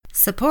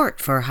Support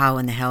for How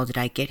in the Hell Did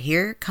I Get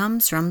Here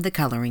comes from the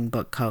Coloring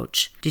Book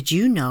Coach. Did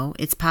you know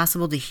it's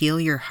possible to heal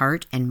your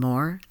heart and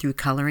more through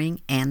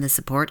coloring and the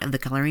support of the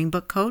Coloring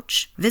Book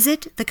Coach?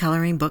 Visit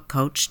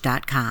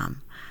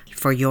thecoloringbookcoach.com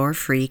for your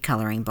free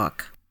coloring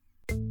book.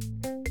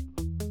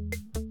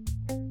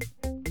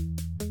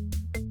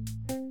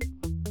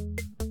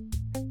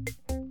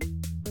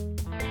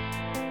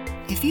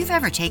 If you've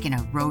ever taken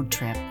a road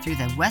trip through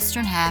the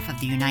western half of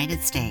the United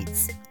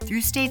States,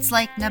 through states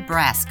like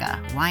Nebraska,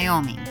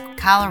 Wyoming,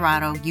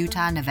 Colorado,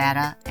 Utah,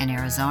 Nevada, and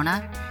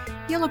Arizona,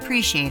 you'll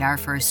appreciate our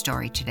first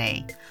story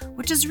today,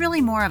 which is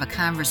really more of a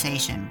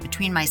conversation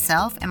between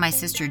myself and my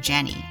sister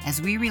Jenny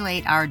as we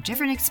relate our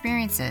different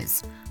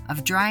experiences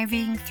of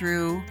driving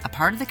through a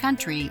part of the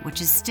country which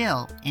is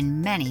still,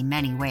 in many,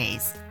 many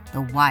ways,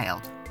 the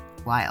wild,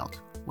 wild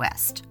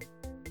West.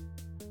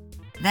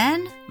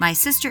 Then, my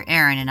sister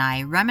Erin and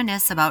I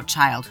reminisce about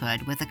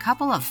childhood with a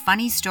couple of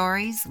funny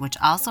stories which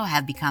also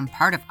have become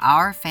part of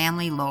our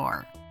family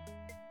lore.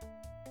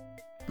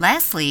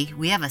 Lastly,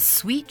 we have a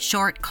sweet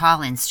short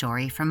call-in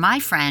story from my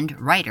friend,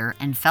 writer,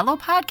 and fellow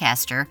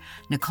podcaster,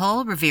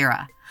 Nicole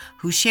Rivera,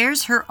 who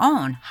shares her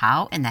own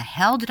How in the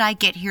Hell Did I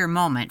Get Here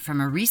moment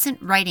from a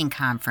recent writing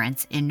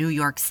conference in New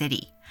York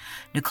City.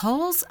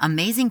 Nicole's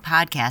amazing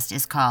podcast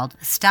is called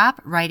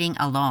Stop Writing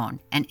Alone,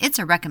 and it's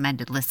a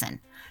recommended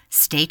listen.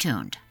 Stay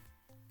tuned.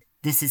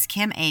 This is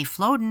Kim A.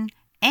 Floden,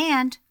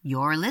 and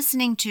you're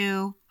listening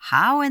to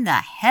How in the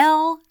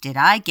Hell Did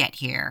I Get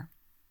Here?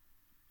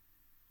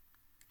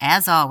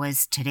 As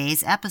always,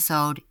 today's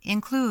episode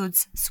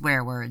includes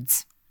swear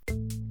words.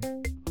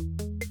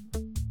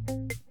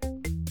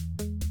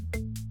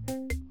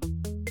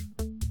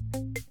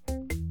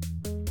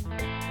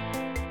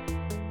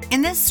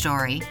 In this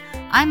story,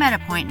 I'm at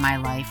a point in my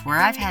life where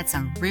I've had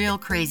some real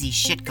crazy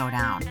shit go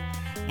down,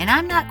 and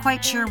I'm not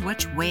quite sure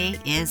which way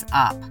is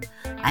up.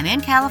 I'm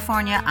in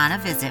California on a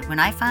visit when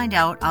I find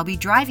out I'll be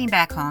driving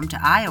back home to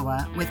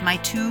Iowa with my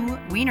two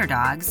wiener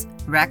dogs,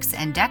 Rex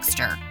and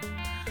Dexter.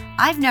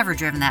 I've never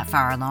driven that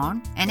far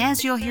alone, and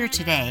as you'll hear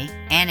today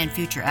and in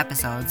future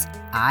episodes,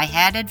 I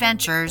had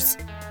adventures.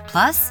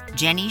 Plus,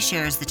 Jenny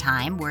shares the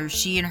time where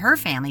she and her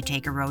family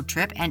take a road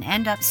trip and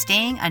end up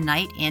staying a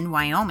night in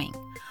Wyoming,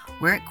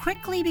 where it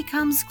quickly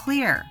becomes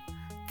clear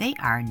they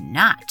are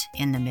not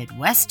in the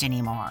Midwest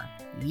anymore.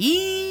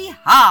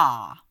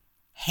 Yee-haw!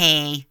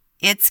 Hey,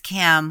 it's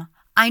Kim.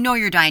 I know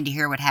you're dying to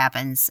hear what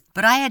happens,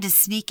 but I had to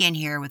sneak in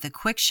here with a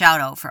quick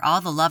shout out for all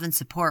the love and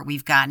support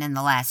we've gotten in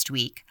the last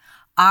week.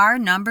 Our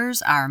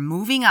numbers are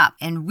moving up,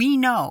 and we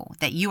know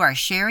that you are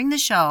sharing the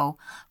show,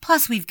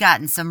 plus we've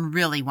gotten some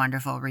really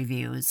wonderful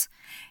reviews.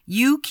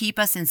 You keep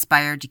us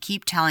inspired to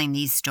keep telling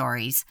these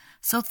stories,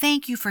 so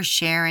thank you for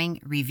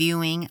sharing,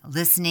 reviewing,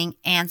 listening,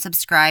 and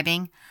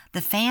subscribing.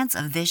 The fans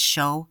of this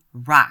show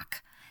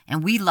rock,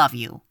 and we love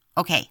you.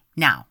 Okay,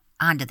 now,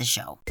 on to the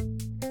show.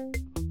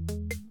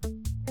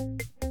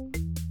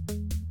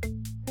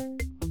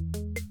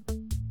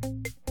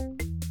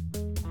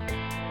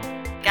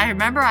 I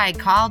remember I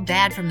called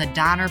Dad from the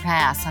Donner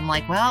Pass. I'm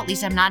like, well, at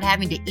least I'm not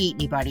having to eat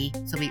anybody.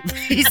 So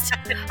at least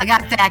I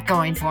got that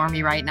going for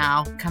me right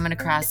now. Coming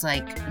across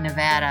like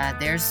Nevada,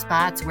 there's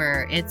spots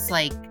where it's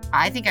like,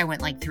 I think I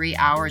went like 3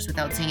 hours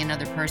without seeing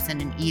another person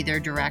in either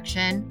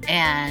direction.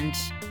 And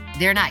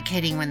they're not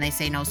kidding when they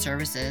say no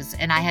services.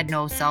 And I had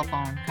no cell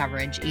phone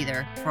coverage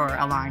either for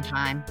a long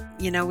time.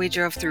 You know, we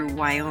drove through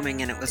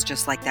Wyoming and it was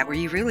just like that, where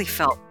you really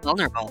felt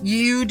vulnerable.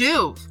 You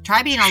do.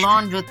 Try being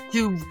alone with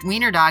two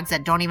wiener dogs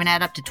that don't even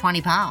add up to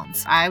 20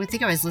 pounds. I would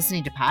think I was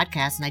listening to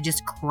podcasts and I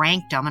just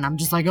cranked them and I'm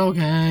just like,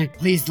 okay,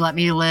 please let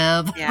me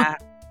live. Yeah.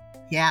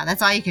 Yeah,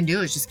 that's all you can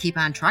do is just keep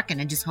on trucking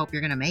and just hope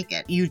you're going to make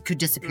it. You could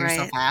disappear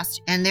so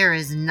fast. And there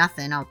is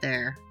nothing out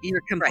there.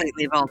 You're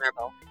completely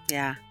vulnerable.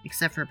 Yeah.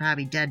 Except for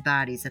probably dead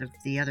bodies of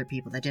the other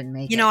people that didn't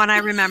make it. You know, and I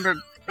remember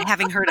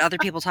having heard other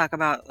people talk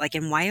about, like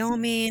in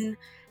Wyoming,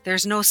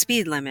 there's no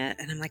speed limit.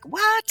 And I'm like,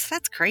 what?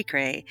 That's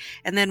cray-cray.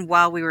 And then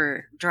while we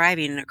were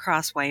driving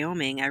across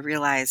Wyoming, I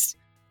realized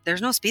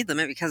there's no speed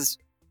limit because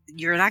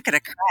you're not going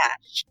to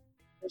crash.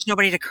 There's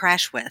nobody to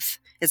crash with.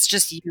 It's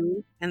just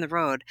you and the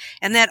road.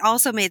 And that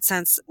also made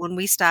sense when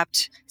we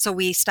stopped. So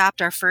we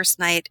stopped our first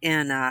night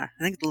in, I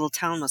think the little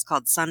town was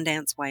called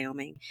Sundance,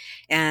 Wyoming.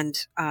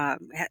 And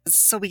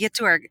so we get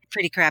to our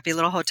pretty crappy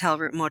little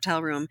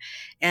motel room.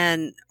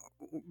 And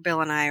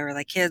Bill and I were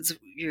like, kids,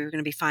 you're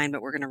going to be fine,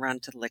 but we're going to run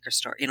to the liquor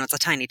store. You know, it's a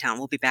tiny town.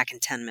 We'll be back in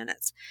 10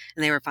 minutes.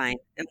 And they were fine.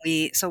 And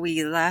so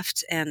we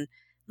left and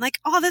like,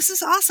 oh, this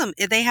is awesome.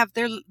 They have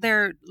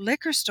their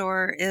liquor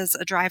store is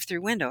a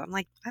drive-through window. I'm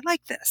like, I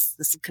like this.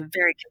 This is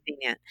very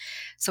convenient.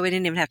 So we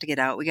didn't even have to get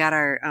out. We got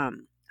our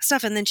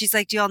stuff. And then she's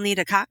like, do y'all need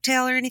a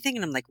cocktail or anything?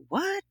 And I'm like,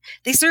 what?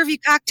 They serve you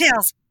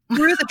cocktails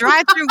through the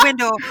drive-through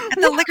window at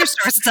the liquor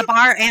stores. It's a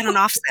bar and an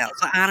off sale.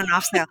 So on and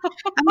off sale.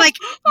 I'm like,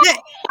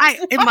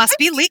 it must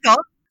be legal.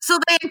 So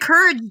they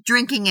encourage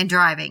drinking and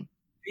driving.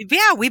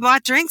 Yeah, we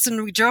bought drinks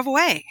and we drove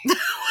away.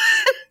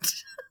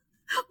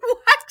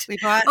 What? We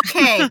bought.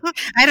 Okay.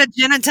 I had a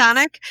gin and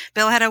tonic.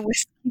 Bill had a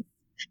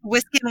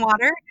whiskey and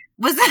water.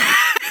 Was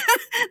that?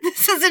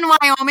 This is in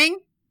Wyoming?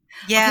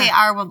 Yeah. Okay,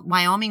 our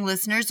Wyoming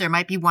listeners, there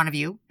might be one of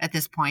you at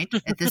this point,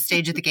 at this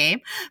stage of the game.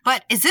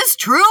 But is this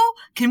true?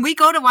 Can we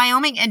go to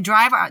Wyoming and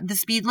drive the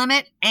speed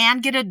limit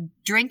and get a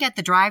drink at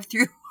the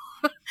drive-through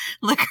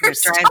liquor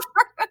store?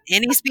 Drive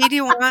any speed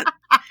you want.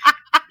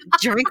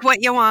 Drink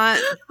what you want.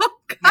 Oh,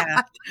 God.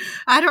 Yeah.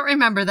 I don't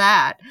remember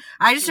that.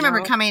 I just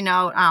remember coming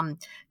out,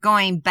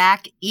 going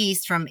back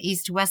east from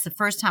east to west the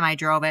first time I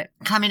drove it,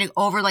 coming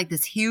over like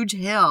this huge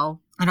hill.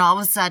 And all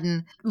of a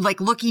sudden, like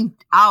looking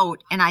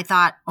out, and I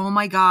thought, oh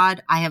my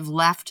God, I have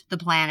left the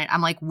planet.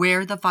 I'm like,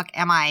 where the fuck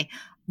am I?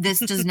 This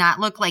does not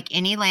look like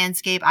any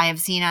landscape I have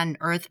seen on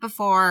Earth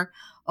before.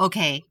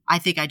 Okay, I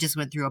think I just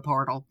went through a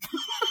portal.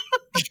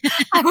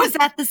 I was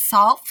at the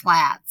Salt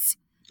Flats.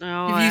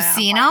 Oh, have you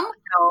seen them?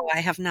 No,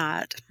 I have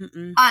not.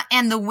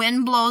 And the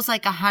wind blows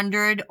like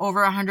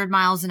over 100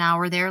 miles an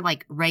hour there,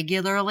 like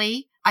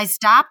regularly. I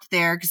stopped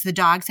there because the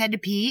dogs had to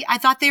pee. I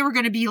thought they were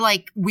going to be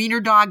like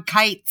wiener dog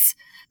kites.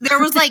 There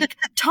was like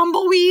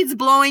tumbleweeds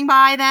blowing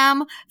by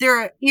them.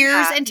 Their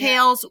ears and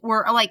tails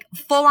were like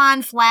full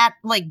on flat,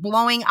 like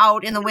blowing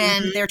out in the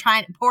wind.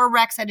 Mm-hmm. Poor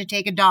Rex had to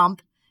take a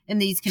dump in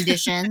these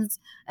conditions.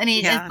 I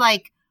mean, it's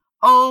like,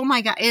 oh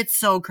my God, it's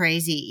so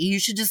crazy. You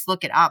should just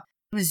look it up.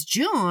 It was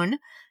June,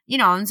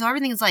 and so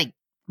everything is like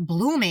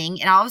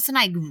blooming. And all of a sudden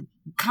I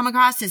come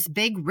across this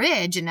big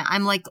ridge and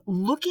I'm like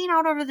looking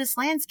out over this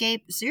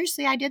landscape.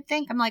 Seriously, I did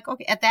think, I'm like,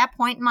 okay, at that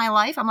point in my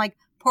life, I'm like,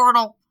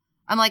 portal.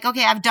 I'm like,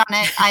 okay, I've done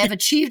it. I have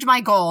achieved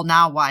my goal.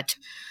 Now what?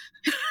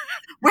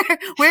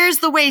 Where's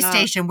the way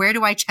station? Where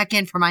do I check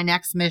in for my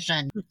next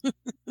mission?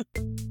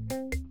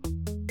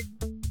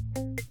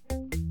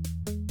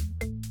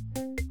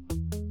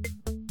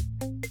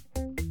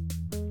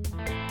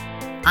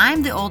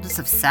 I'm the oldest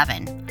of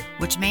 7,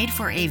 which made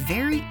for a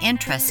very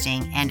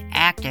interesting and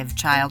active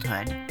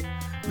childhood.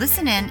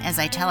 Listen in as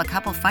I tell a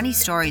couple funny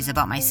stories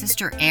about my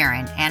sister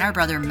Erin and our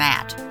brother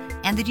Matt,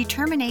 and the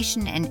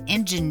determination and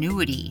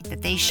ingenuity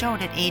that they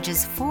showed at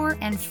ages 4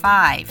 and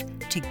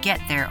 5 to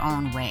get their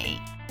own way.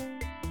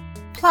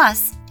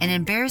 Plus, an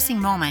embarrassing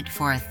moment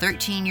for a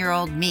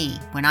 13-year-old me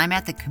when I'm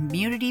at the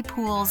community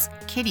pool's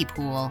kiddie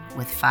pool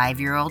with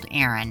 5-year-old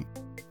Erin.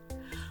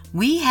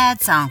 We had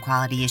sound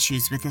quality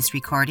issues with this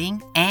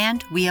recording,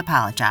 and we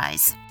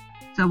apologize.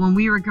 So when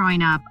we were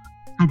growing up,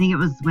 I think it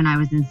was when I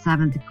was in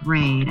 7th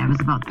grade, I was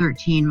about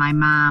 13, my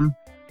mom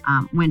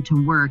went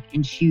to work,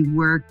 and she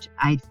worked,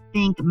 I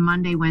think,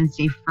 Monday,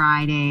 Wednesday,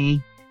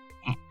 Friday,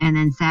 and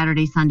then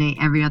Saturday, Sunday,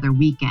 every other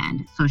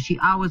weekend. So she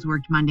always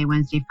worked Monday,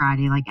 Wednesday,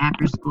 Friday, like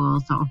after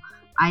school. So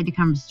I had to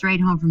come straight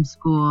home from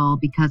school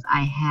because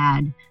I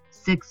had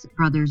 6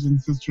 brothers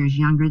and sisters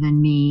younger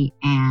than me,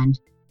 and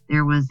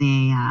there was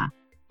a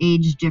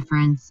age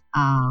difference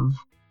of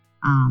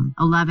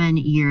 11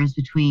 years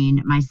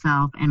between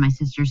myself and my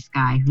sister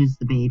Sky, who's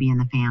the baby in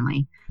the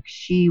family.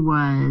 She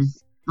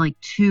was like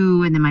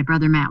 2, and then my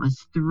brother Matt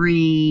was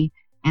 3,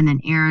 and then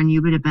Erin,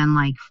 you would have been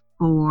like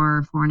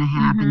 4,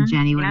 4.5, and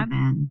Jenny would have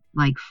been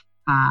like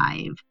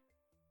 5,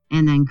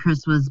 and then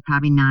Chris was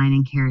probably 9,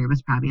 and Carrie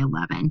was probably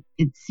 11.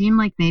 It seemed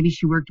like maybe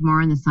she worked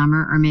more in the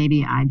summer, or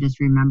maybe I just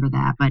remember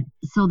that. But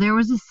so there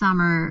was a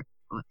summer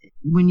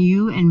when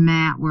you and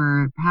Matt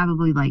were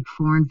probably like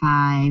 4 and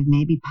 5,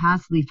 maybe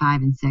possibly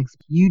 5 and 6.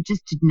 You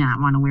just did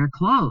not want to wear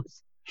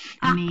clothes.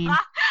 I mean,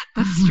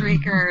 the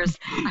streakers.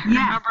 I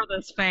remember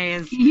this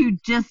phase. You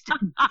just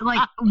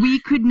like, we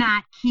could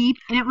not keep,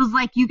 and it was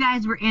like you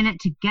guys were in it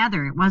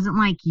together. It wasn't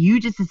like you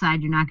just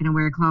decided you're not going to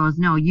wear clothes.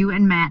 No, you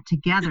and Matt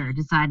together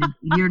decided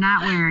you're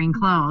not wearing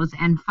clothes,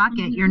 and fuck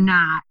it, you're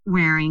not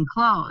wearing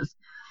clothes.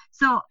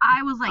 So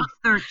I was like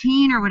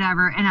 13 or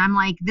whatever, and I'm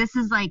like, this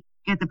is like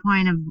at the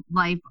point of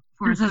life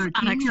for a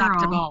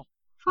 13-year-old.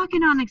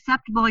 Fucking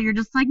unacceptable. You're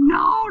just like,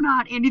 no,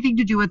 not anything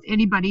to do with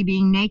anybody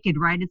being naked,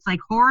 right? It's like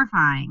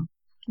horrifying.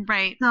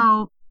 Right.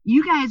 So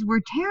you guys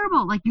were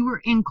terrible. Like, you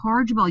were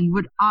incorrigible. You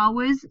would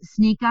always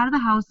sneak out of the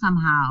house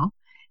somehow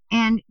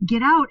and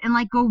get out and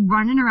like go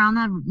running around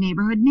the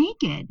neighborhood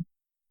naked.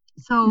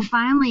 So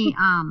finally,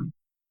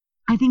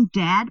 I think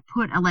Dad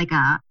put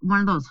one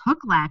of those hook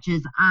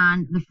latches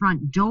on the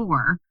front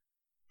door,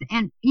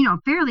 and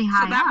fairly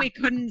high so that up. We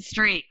couldn't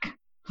streak.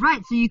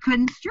 Right. So you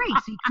couldn't streak.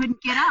 So you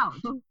couldn't get out.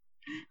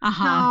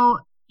 So,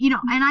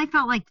 and I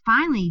felt like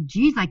finally,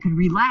 geez, I could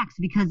relax,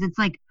 because it's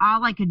like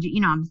all I could do,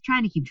 I'm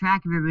trying to keep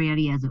track of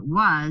everybody as it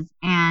was.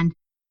 And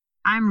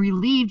I'm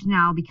relieved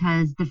now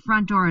because the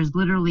front door is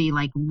literally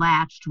like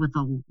latched with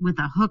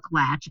a hook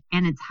latch,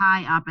 and it's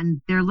high up,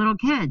 and they're little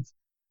kids.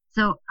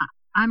 So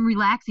I'm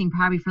relaxing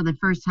probably for the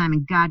first time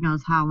in God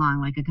knows how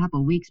long, like a couple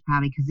of weeks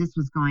probably, because this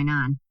was going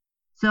on.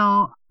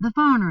 So the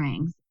phone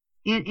rings.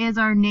 It is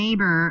our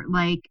neighbor,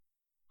 like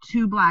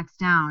 2 blocks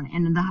down,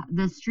 and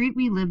the street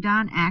we lived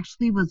on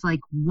actually was like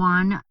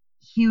one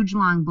huge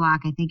long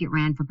block. I think it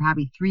ran for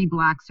probably 3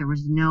 blocks. There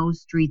was no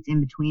streets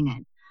in between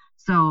it.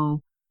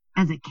 So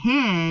as a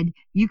kid,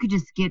 you could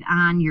just get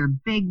on your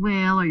big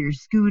wheel or your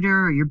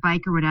scooter or your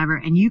bike or whatever,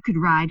 and you could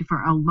ride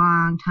for a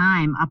long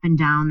time up and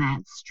down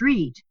that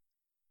street.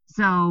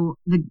 so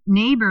the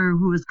neighbor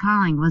who was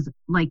calling was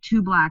like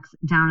 2 blocks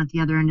down at the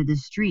other end of the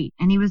street.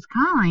 And he was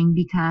calling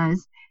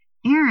because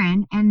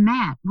Aaron and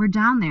Matt were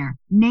down there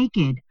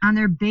naked on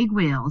their big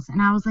wheels.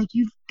 And I was like,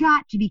 you've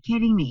got to be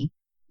kidding me.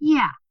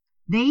 Yeah.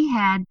 They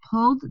had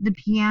pulled the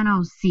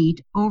piano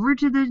seat over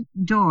to the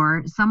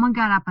door. Someone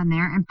got up on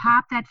there and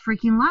popped that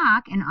freaking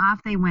lock, and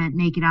off they went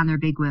naked on their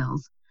big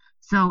wheels.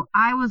 So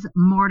I was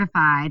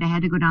mortified. I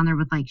had to go down there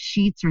with like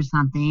sheets or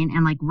something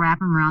and like wrap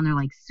them around there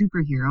like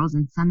superheroes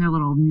and send their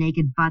little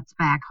naked butts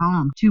back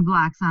home 2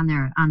 blocks on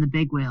the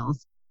big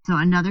wheels. So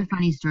another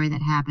funny story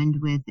that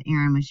happened with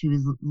Erin when she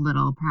was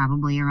little,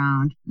 probably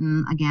around,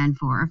 again,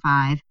 4 or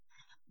 5.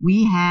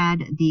 We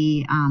had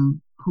the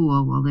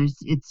pool. Well,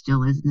 it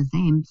still is in the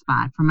same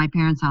spot. From my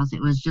parents' house,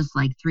 it was just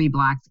like 3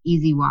 blocks,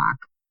 easy walk.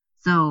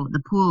 So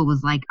the pool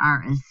was like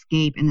our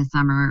escape in the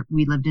summer.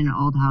 We lived in an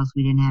old house.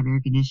 We didn't have air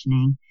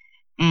conditioning.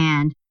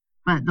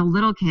 But the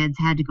little kids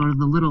had to go to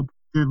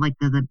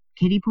the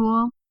kiddie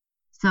pool.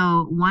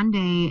 So one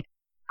day,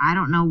 I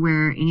don't know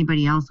where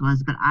anybody else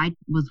was, but I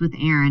was with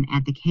Aaron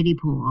at the kiddie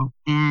pool.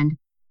 And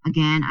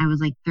again, I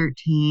was like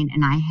 13,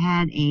 and I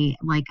had a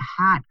like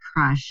hot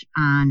crush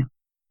on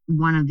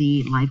one of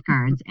the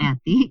lifeguards at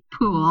the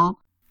pool.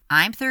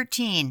 I'm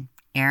 13,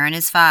 Aaron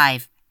is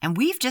 5, and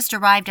we've just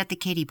arrived at the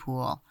kiddie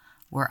pool,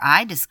 where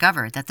I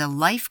discovered that the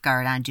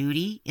lifeguard on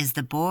duty is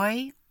the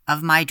boy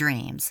of my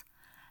dreams.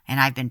 And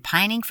I've been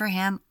pining for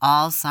him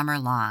all summer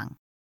long.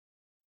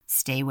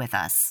 Stay with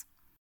us.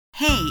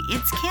 Hey,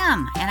 it's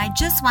Kim, and I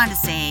just want to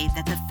say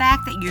that the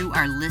fact that you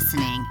are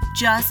listening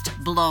just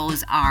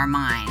blows our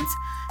minds.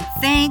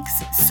 Thanks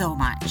so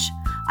much.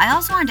 I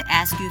also wanted to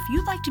ask you if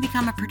you'd like to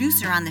become a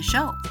producer on the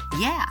show.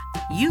 Yeah,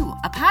 you,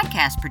 a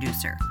podcast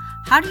producer.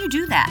 How do you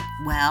do that?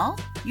 Well,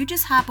 you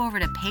just hop over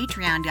to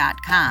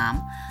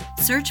patreon.com,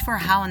 search for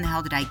How in the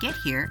Hell Did I Get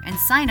Here, and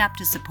sign up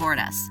to support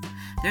us.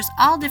 There's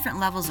all different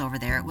levels over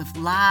there with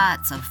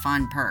lots of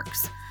fun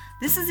perks.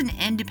 This is an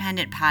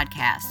independent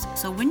podcast,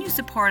 so when you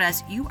support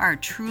us, you are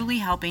truly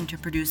helping to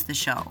produce the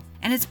show.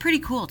 And it's pretty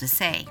cool to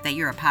say that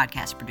you're a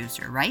podcast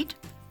producer, right?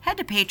 Head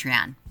to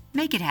Patreon.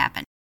 Make it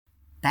happen.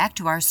 Back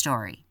to our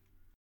story.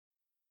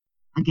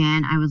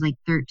 Again, I was like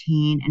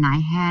 13, and I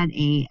had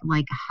a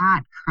like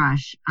hot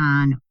crush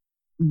on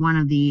one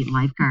of the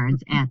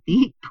lifeguards at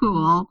the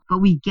pool. But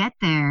we get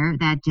there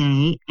that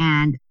day,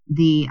 and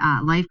the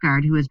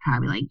lifeguard, who was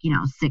probably like,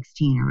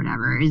 16 or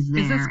whatever, is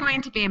there. Is this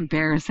going to be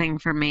embarrassing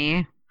for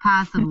me?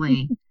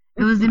 Possibly.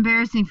 It was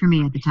embarrassing for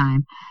me at the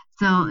time.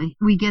 So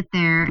we get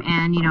there,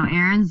 and,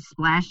 Aaron's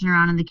splashing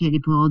around in the kiddie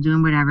pool,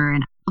 doing whatever.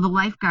 And the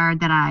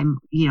lifeguard that I'm,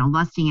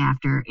 lusting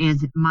after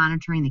is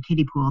monitoring the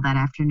kiddie pool that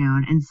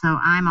afternoon. And so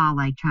I'm all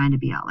like trying to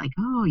be all like,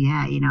 oh,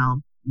 yeah,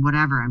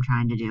 whatever I'm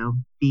trying to do,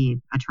 be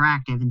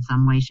attractive in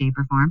some way, shape,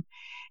 or form.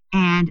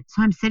 And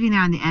so I'm sitting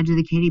there on the edge of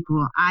the kiddie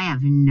pool. I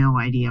have no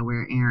idea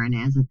where Aaron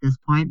is at this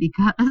point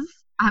because,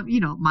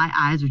 my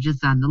eyes are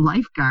just on the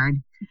lifeguard.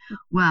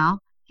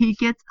 Well, he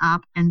gets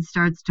up and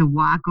starts to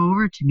walk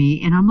over to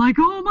me, and I'm like,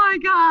 oh, my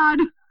God.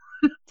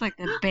 It's like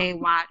the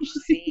Baywatch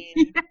scene.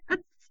 Yes.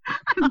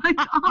 I'm like,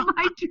 all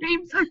my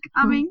dreams are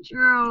coming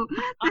true.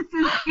 This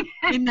is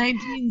it. In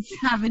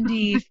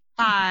 1975.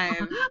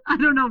 I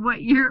don't know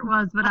what year it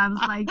was, but I was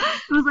like,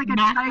 it was like a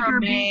Tiger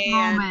Beat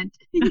moment.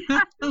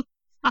 Yes.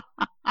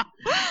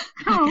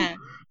 Okay.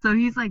 So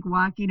he's like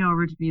walking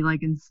over to me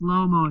like in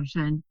slow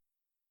motion.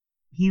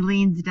 He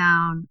leans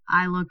down.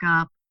 I look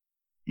up,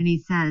 and he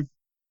says,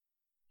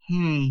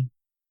 hey.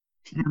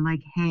 And I'm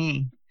like,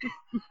 hey.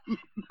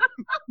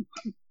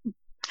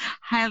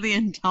 Highly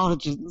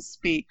intelligent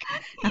speak.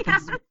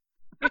 Yes.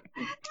 And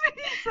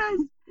he says,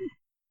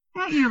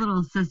 that your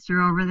little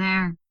sister over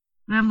there?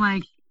 And I'm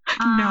like,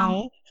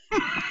 no.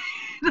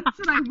 That's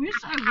what I wish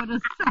I would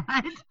have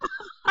said.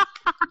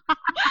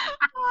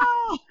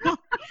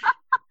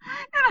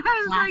 And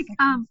I was classic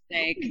like,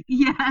 mistake.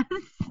 Yes.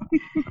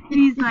 And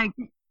he's like,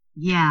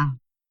 yeah.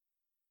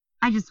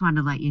 I just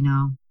wanted to let you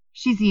know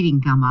she's eating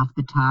gum off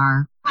the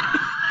tar.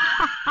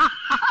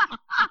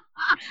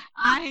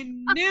 I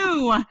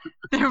knew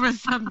there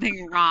was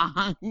something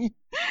wrong.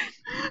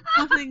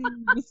 Something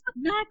was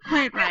not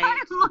quite right.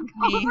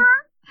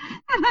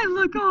 And I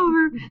look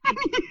over, and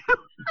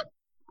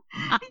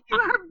you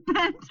are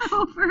bent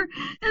over,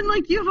 and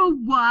like you have a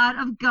wad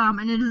of gum,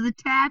 and it is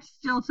attached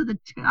still to the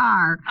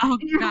tar. Oh,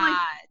 and you're God. like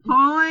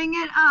pulling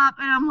it up,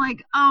 and I'm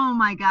like, oh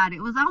my God,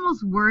 it was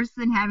almost worse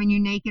than having you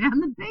naked on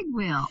the big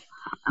wheel.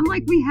 I'm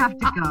like, we have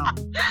to go.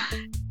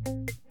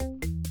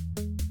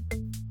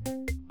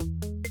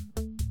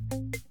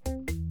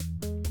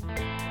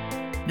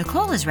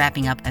 Nicole is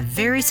wrapping up a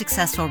very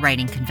successful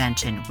writing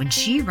convention when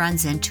she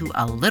runs into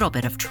a little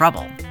bit of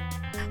trouble.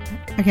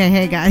 Okay,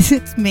 hey guys,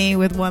 it's me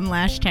with one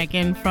last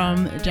check-in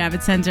from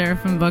Javits Center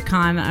from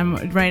BookCon.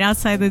 I'm right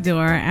outside the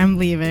door. I'm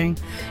leaving,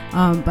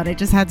 but I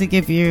just had to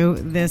give you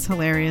this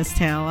hilarious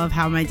tale of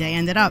how my day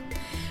ended up.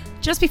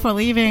 Just before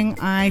leaving,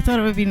 I thought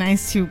it would be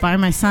nice to buy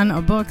my son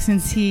a book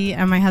since he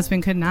and my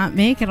husband could not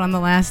make it on the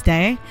last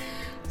day.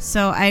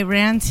 So I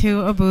ran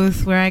to a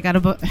booth where I got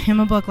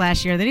him a book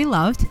last year that he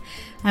loved.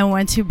 I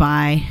went to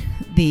buy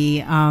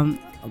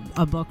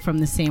a book from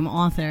the same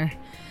author,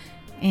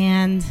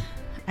 and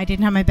I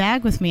didn't have my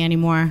bag with me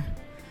anymore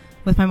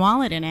with my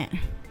wallet in it.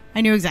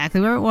 I knew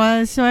exactly where it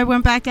was, so I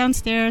went back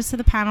downstairs to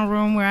the panel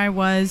room where I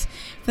was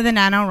for the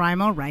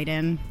NaNoWriMo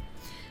write-in.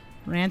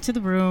 Ran to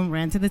the room,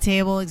 ran to the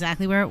table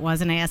exactly where it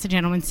was, and I asked the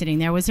gentleman sitting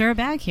there, was there a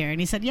bag here? And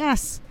he said,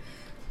 yes.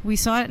 We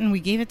saw it and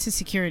we gave it to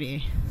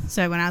security.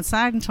 So I went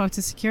outside and talked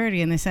to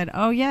security, and they said,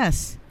 oh,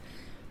 yes.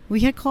 We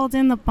had called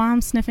in the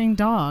bomb-sniffing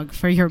dog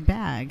for your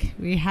bag.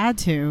 We had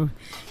to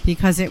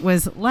because it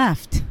was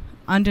left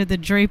under the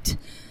draped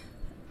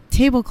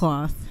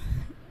tablecloth,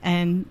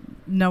 and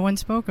no one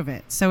spoke of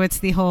it. So it's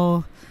the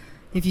whole,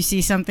 if you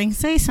see something,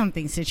 say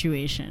something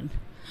situation.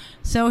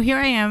 So here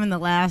I am in the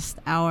last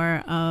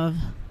hour of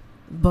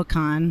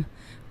BookCon,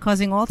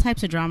 causing all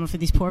types of drama for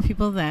these poor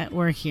people that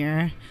were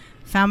here.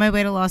 Found my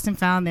way to Lost and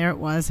Found. There it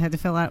was. Had to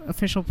fill out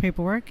official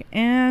paperwork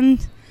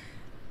and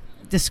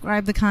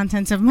describe the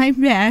contents of my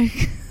bag.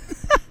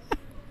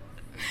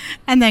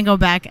 And then go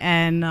back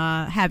and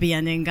happy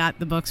ending, got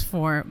the books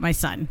for my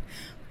son.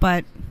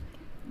 But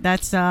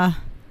that's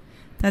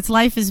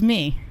life is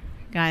me,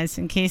 guys,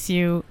 in case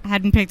you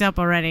hadn't picked up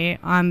already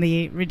on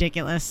the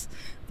ridiculous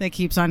that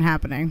keeps on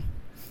happening.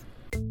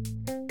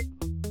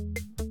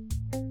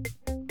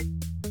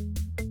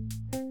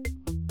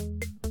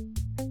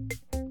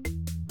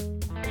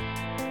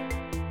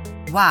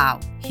 Wow,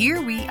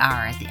 here we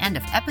are at the end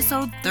of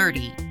episode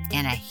 30,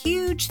 and a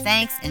huge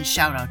thanks and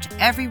shout out to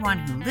everyone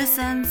who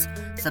listens,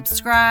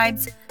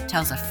 subscribes,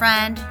 tells a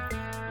friend,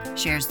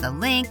 shares the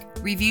link,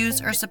 reviews,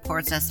 or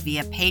supports us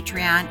via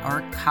Patreon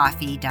or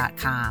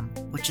Ko-fi.com,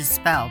 which is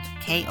spelled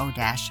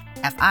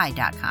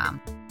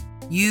ko-fi.com.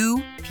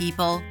 You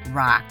people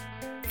rock.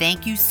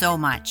 Thank you so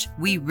much.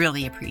 We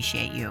really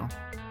appreciate you.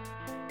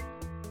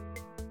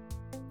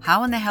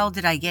 How in the Hell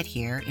Did I Get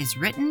Here is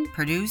written,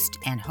 produced,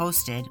 and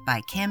hosted by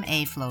Kim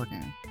A.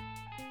 Floden.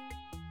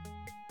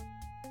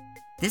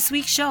 This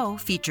week's show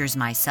features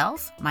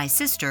myself, my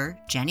sister,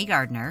 Jenny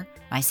Gardner,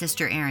 my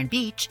sister, Erin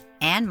Beach,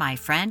 and my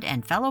friend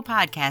and fellow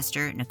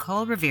podcaster,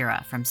 Nicole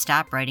Rivera from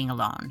Stop Writing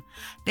Alone.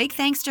 Big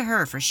thanks to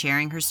her for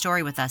sharing her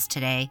story with us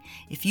today.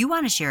 If you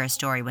want to share a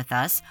story with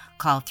us,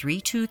 call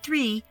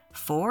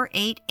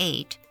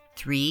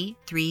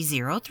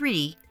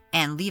 323-488-3303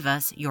 and leave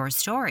us your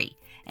story,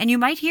 and you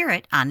might hear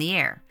it on the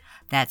air.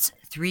 That's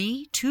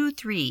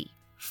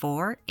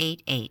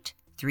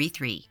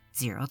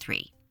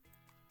 323-488-3303.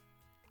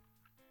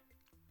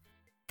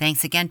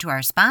 Thanks again to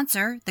our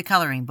sponsor, The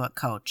Coloring Book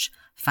Coach.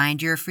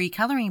 Find your free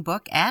coloring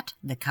book at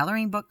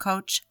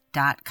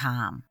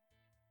thecoloringbookcoach.com.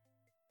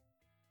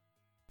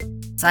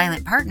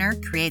 Silent Partner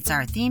creates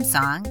our theme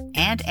song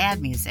and ad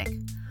music,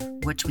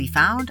 which we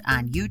found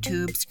on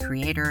YouTube's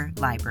Creator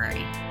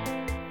Library.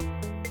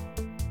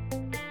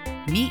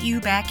 Meet you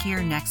back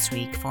here next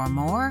week for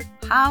more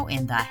How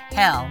in the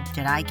Hell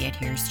Did I Get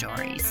Here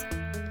stories.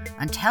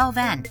 Until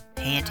then,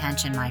 pay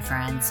attention, my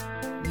friends.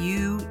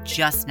 You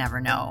just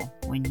never know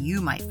when you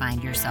might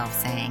find yourself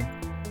saying,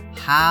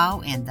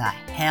 how in the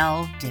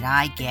hell did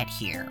I get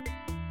here?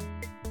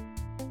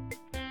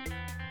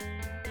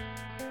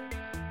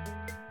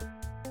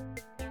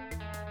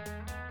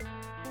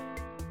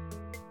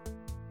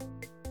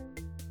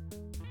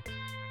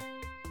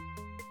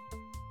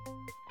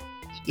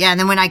 Yeah, and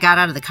then when I got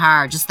out of the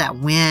car, just that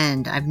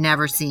wind, I've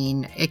never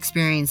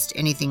experienced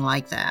anything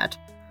like that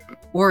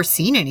or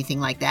seen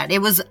anything like that.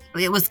 It was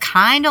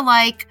kind of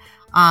like,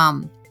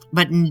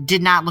 but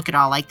did not look at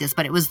all like this,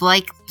 but it was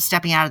like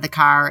stepping out of the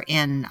car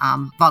in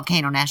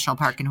Volcano National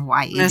Park in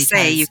Hawaii. I was going to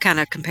say, you kind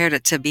of compared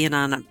it to being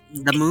on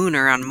the moon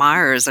or on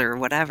Mars or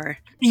whatever.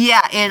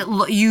 Yeah,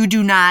 you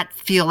do not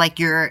feel like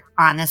you're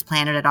on this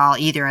planet at all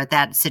either at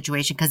that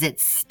situation because it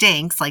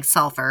stinks like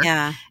sulfur.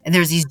 Yeah. And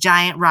there's these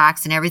giant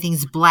rocks and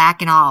everything's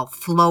black and all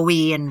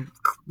flowy and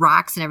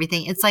rocks and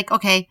everything. It's like,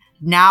 okay,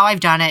 now I've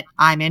done it.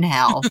 I'm in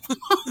hell.